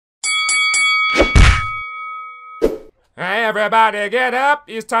Hey everybody, get up!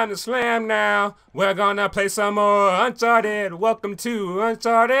 It's time to slam now. We're gonna play some more Uncharted. Welcome to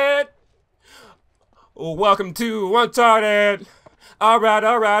Uncharted. Welcome to Uncharted.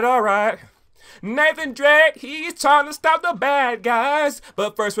 Alright. Nathan Drake, he's trying to stop the bad guys.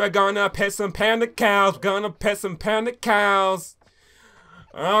 But first we're gonna pet some panda cows. Alright, pet some panda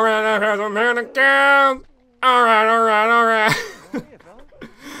cows. Alright.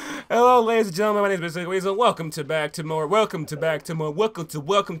 Hello, ladies and gentlemen. My name is Mr. Weasel. Welcome to We're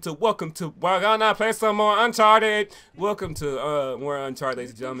gonna play some more Uncharted. Welcome to more Uncharted,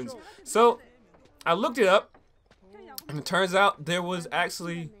 ladies and gentlemen. So, I looked it up, and it turns out there was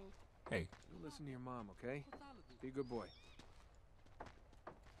actually. Hey. Listen to your mom, okay? Be a good boy.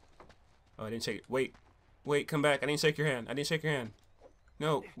 Oh, I didn't shake it. Wait, come back. I didn't shake your hand.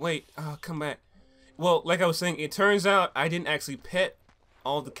 No, wait. Oh, come back. Well, like I was saying, it turns out I didn't actually pet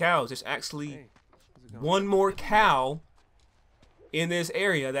all the cows. There's actually one more cow in this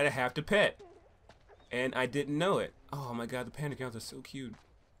area that I have to pet, and I didn't know it. Oh my god, the panda cows are so cute.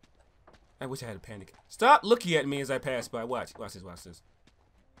 I wish I had a panda cow. Stop looking at me as I pass by. Watch this.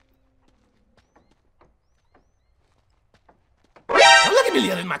 Don't look at me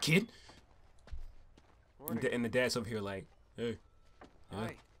yelling, my kid. And the dad's over here like, hey.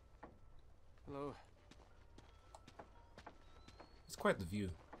 Hi. Hello. It's quite the view.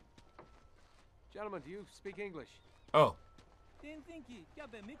 Gentlemen, do you speak English? Oh.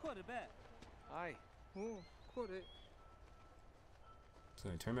 Hi. So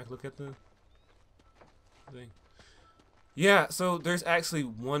I turn back, look at the thing. Yeah, so there's actually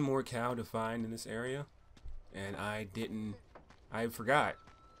one more cow to find in this area, and I forgot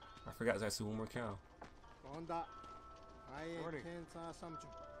there's actually one more cow.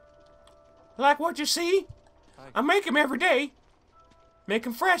 Like what you see? I make them every day. Make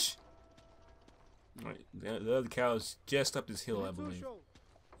them fresh. Right, the other cow is just up this hill, I believe.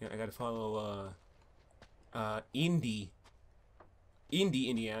 Yeah, I gotta follow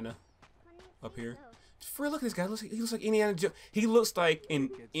Indiana up here. For look at this guy. He looks like Indiana Joe. He looks like an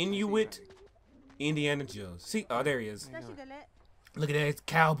Inuit Indiana Jones. See? Oh, there he is. Look at that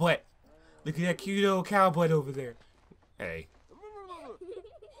cowboy. Look at that cute old cowboy over there. Hey.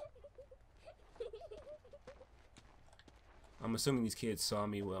 I'm assuming these kids saw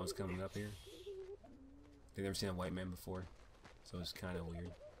me while I was coming up here. They've never seen a white man before, so it's kind of weird.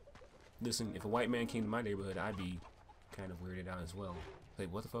 Listen, if a white man came to my neighborhood, I'd be kind of weirded out as well.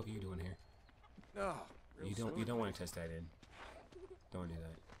 Like, what the fuck are you doing here? Oh, You don't want to test that in. Don't do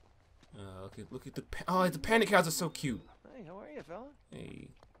that. Look at the panda cows are so cute. Hey, how are you, fella? Hey.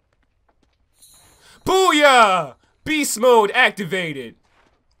 Booyah! Beast mode activated.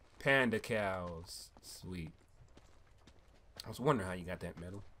 Panda cows, sweet. I was wondering how you got that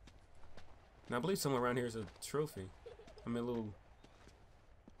medal. And I believe somewhere around here is a trophy. I mean, a little.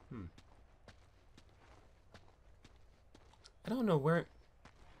 I don't know where.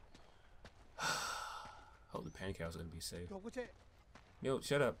 Hope the panda cow's gonna be safe. Yo,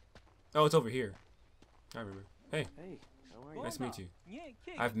 shut up. Oh, it's over here. I remember. Hey. Hey, how are you? Nice to meet you.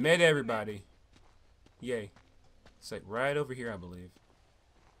 I've met everybody. Yay. It's like right over here, I believe.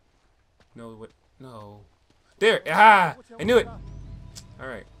 No, what? No. There! Ah! I knew it!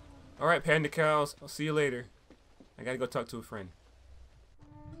 Alright, panda cows. I'll see you later. I gotta go talk to a friend.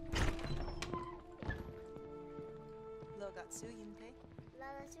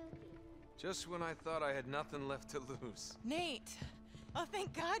 Just when I thought I had nothing left to lose. Nate! Oh,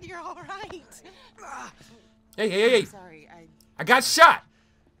 thank God you're all right. Hey! Sorry, I got shot!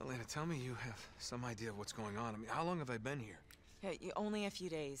 Elena, tell me you have some idea of what's going on. I mean, how long have I been here? Hey, only a few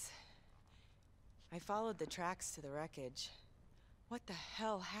days. I followed the tracks to the wreckage. What the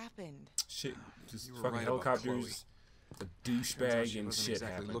hell happened? Shit, just You were fucking right about helicopters, a douchebag, She and wasn't shit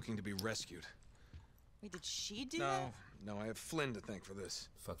exactly happened. looking to be rescued. Wait, did she do that? No, I have Flynn to thank for this.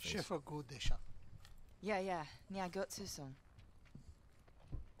 Fuck this. Yeah, go to soon.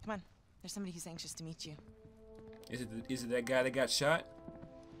 Come on, there's somebody who's anxious to meet you. Is it that guy that got shot?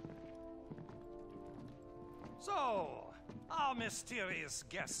 So, our mysterious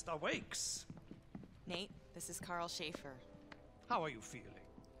guest awakes. Nate, this is Carl Schaefer. How are you feeling?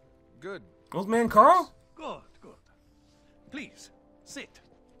 Good. Old man Carl? Good. Please, sit.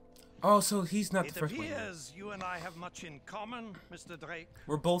 Oh, so he's not the It first one. appears you and I have much in common, Mr. Drake.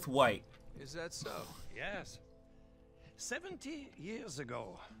 We're both white. Is that so? Yes. 70 years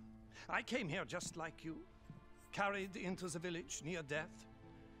ago, I came here just like you, carried into the village near death,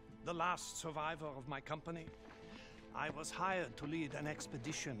 the last survivor of my company. I was hired to lead an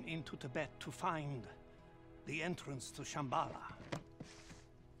expedition into Tibet to find the entrance to Shambhala.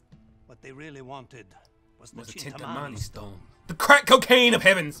 What they really wanted was the Was a Chintamani Tintamani stone. stone. The crack cocaine of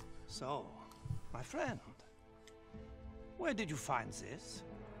heavens. So, my friend, where did you find this?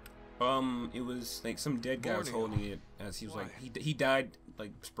 It was like some dead guy was Borneo. holding it as he was like he died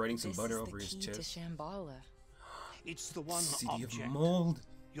like spreading some This butter is over the his key chest. to Shambhala. It's the one City object of mold.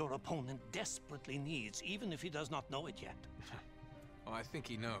 your opponent desperately needs, even if he does not know it yet. Oh, I think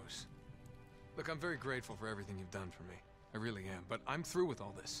he knows. Look, I'm very grateful for everything you've done for me. I really am, but I'm through with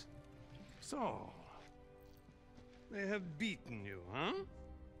all this. So, they have beaten you, huh?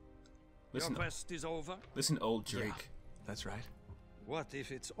 Listen, Your quest is over? listen, old Drake. That's right. What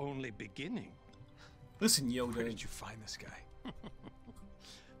if it's only beginning? Listen, Where Yoda. did you find this guy?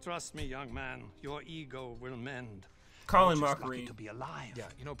 Trust me, young man, your ego will mend. Colin You're just Mockery. lucky to be alive. Yeah,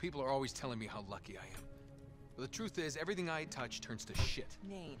 you know, people are always telling me how lucky I am. But the truth is, everything I touch turns to shit.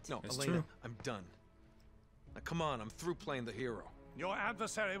 Nate. No, That's Elena, true. I'm done. Now, come on, I'm through playing the hero. Your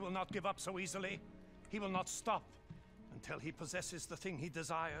adversary will not give up so easily. He will not stop until he possesses the thing he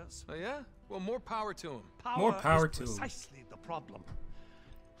desires. Oh, yeah? Well, more power to him. More power is to him. precisely the problem.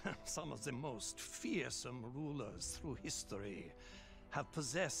 Some of the most fearsome rulers through history have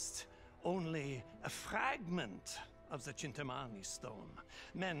possessed only a fragment of the Chintamani stone.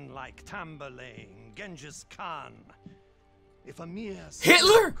 Men like Tamburlaine, Genghis Khan. If a mere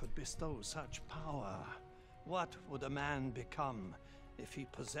Hitler sinner could bestow such power, what would a man become if he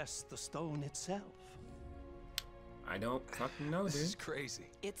possessed the stone itself? I don't fucking know, This is dude. crazy.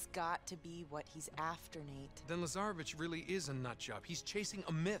 It's got to be what he's after, Nate. Then Lazarevich really is a nut job. He's chasing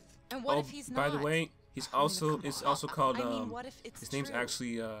a myth. And what Oh, if he's not? by the way, he's I mean, also come it's on. also called I mean, what if it's his name's true?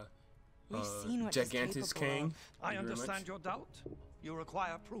 actually We've seen what he's Gigantes capable Kang. of. I Thank you very understand much. your doubt. You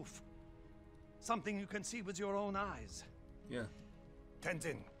require proof. Something you can see with your own eyes. Yeah.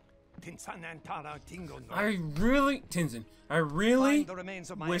 Tenzin. Tinsanantara Tingo no. I really, Tenzin, I really Find the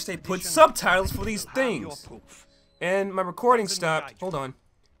remains of my wish they put expedition, subtitles for and these you'll have your things. proof. And my recording Tenzin will stopped. guide you. Hold on.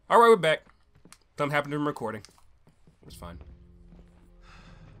 All right, we're back. Something happened to my recording. It's fine.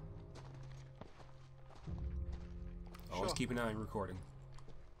 Always Sure. keep an eye on recording.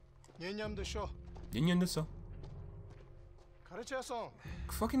 얘념도 쇼 Didn't you so? 가르쳐서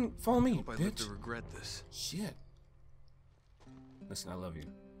Fucking follow me, Hope I live bitch. to regret this. Shit. Listen, I love you.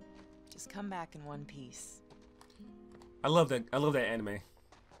 Just come back in one piece. I love that. I love that anime.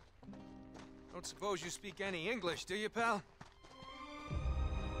 Don't suppose you speak any English, do you, pal?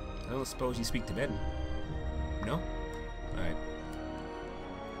 I don't suppose you speak Tibetan. No? Alright.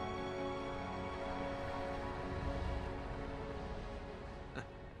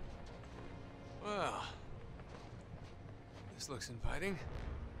 Well, this looks inviting.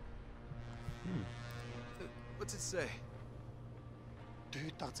 What's it say? Do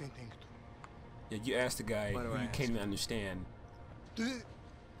you tak same thing? Yeah, you asked the guy Why do who I you ask? can't even understand. Do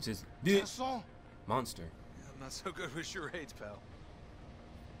He says, "This song monster." I'm not so good with charades, pal.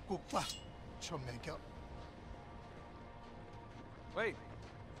 국밥 처음 매겨. Wait,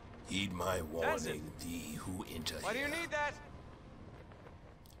 Heed my warning, thee who enter why do you need that?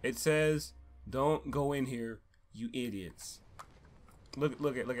 It says, "Don't go in here, you idiots." Look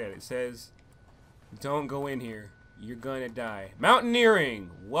at it. It says, "Don't go in here. You're gonna die."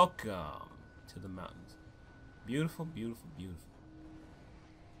 Mountaineering. Welcome to the mountains. Beautiful, beautiful, beautiful.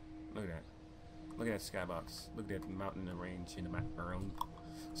 Look at that. Look at that skybox. Look at that mountain range in the background.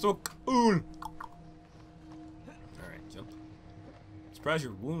 So cool. All right, jump. Surprised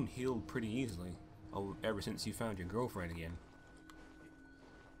your wound healed pretty easily. Oh, ever since you found your girlfriend again.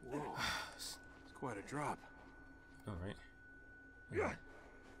 Whoa, it's quite a drop. All right. Okay.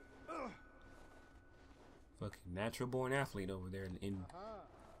 Fucking natural born athlete over there in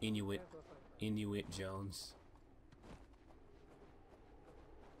Inuit Jones.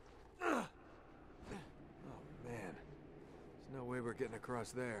 Oh man, there's no way we're getting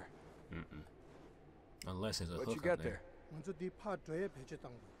across there. Unless there's a What hook you up got there. there? 먼저 네 파트에 배제당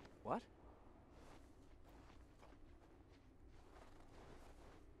거. What?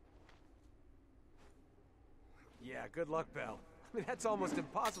 Yeah, good luck, pal. I mean, that's almost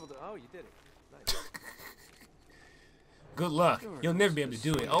impossible to. Oh, you did it. Nice. Good luck. You'll never be able to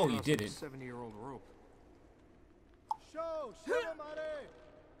do it. Oh, you did it. 70-year-old rope. 쇼 쇼 말해.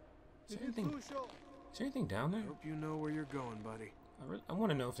 Is there anything, 두 쇼. is there anything down there? Hope you know where you're going, buddy. I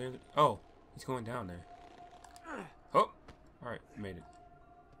want to know if there's. Oh, he's going down there. Oh, all right, made it.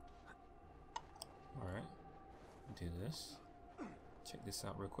 All right, do this. Check this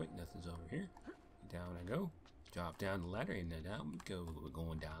out real quick. Nothing's over here. Down I go. Drop down the ladder and then down we go. We're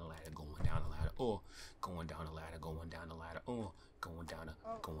going down the ladder, going down the ladder. Oh, going down the ladder, going down the ladder. Oh, going down the ladder.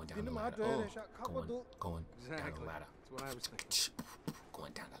 Oh, going down the ladder. Going down the ladder. That's what I was thinking.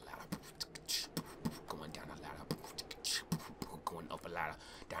 Going down the ladder. Going down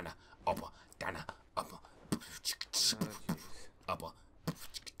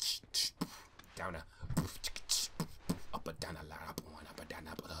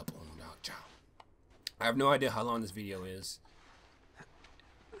I have no idea how long this video is.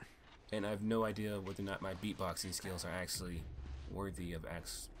 And I have no idea whether or not my beatboxing skills are actually worthy of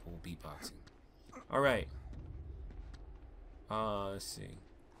actual beatboxing. Alright. Let's see.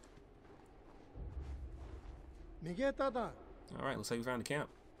 Alright, looks like we found the camp.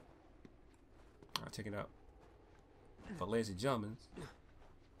 I'll check it out. But ladies and gentlemen,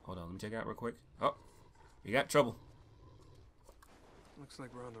 hold on, let me check it out real quick. Oh, we got trouble. Looks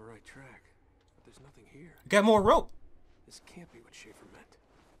like we're on the right track, but there's nothing here. We got more rope. This can't be what Schaefer meant.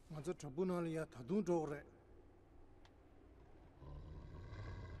 먼저 저분을 다둔 쪽으로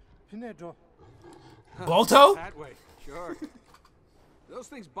피내줘. Balto? That way, sure. Those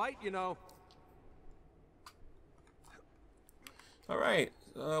things bite, you know. All right,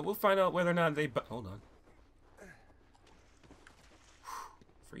 we'll find out whether or not they. Hold on.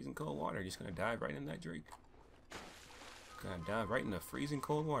 Freezing cold water. Just gonna dive right in that drink. Gonna dive right in the freezing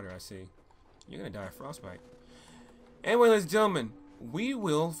cold water. I see. You're gonna die of frostbite. Anyway, ladies and gentlemen, we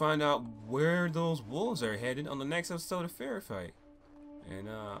will find out where those wolves are headed on the next episode of Ferret Fight. And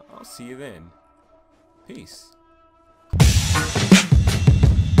I'll see you then. Peace.